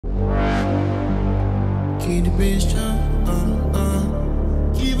Keep the bitch jump,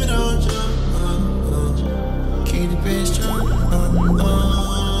 keep it on jump, keep the bitch jump,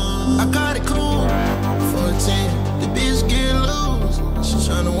 I got it cool for a 10. The bitch get loose, she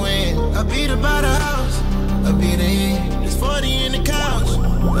tryna win. I beat her by the house, I beat her in. There's 40 in the couch,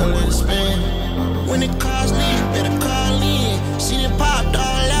 I let it spin. When it cost me, better call in. She done popped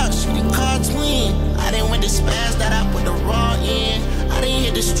all out, she done called twin. I done went to spaz that I put the raw in. I done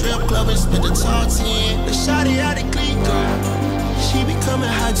hit the strip club and spit the tall 10. The shawty out of Glico, she be coming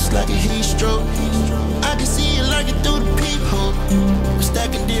hot just like a heat stroke. I can see it lurking through the peephole. I'm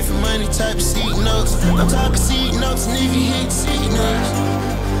stacking different money type of seat notes. I'm talking seat notes, nigga hit seat notes.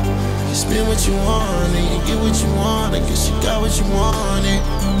 You spend what you want and you get what you want. I guess you got what you wanted.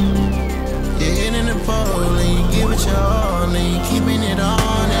 You're hitting the pole and you give it your all and you keeping it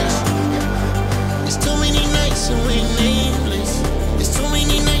honest. It's too many nights and we're nameless. It's too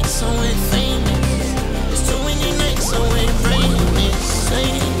many nights and we're famous. It's too many nights and we're famous.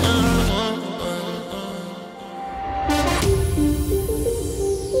 Say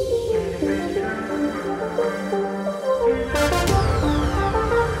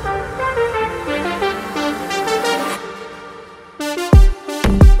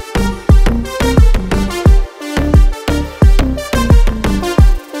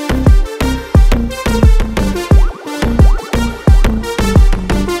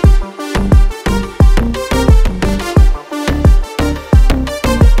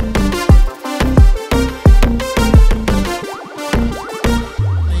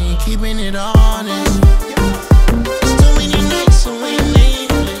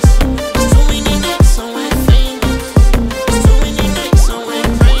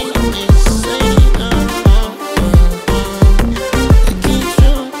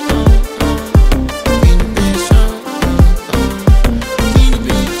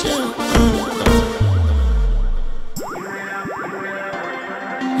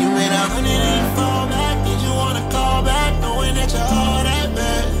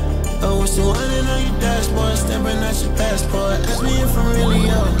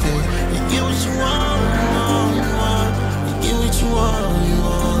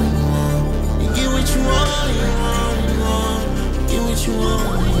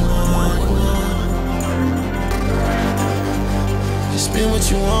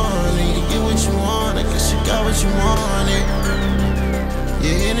what you want and you get what you want. I guess you got what you wanted.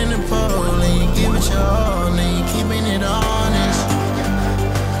 You're hitting the pole and you give it your all and you keeping it honest.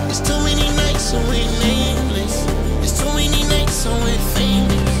 It's too many nights and we're nameless. It's too many nights and we're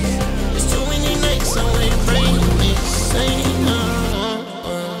famous.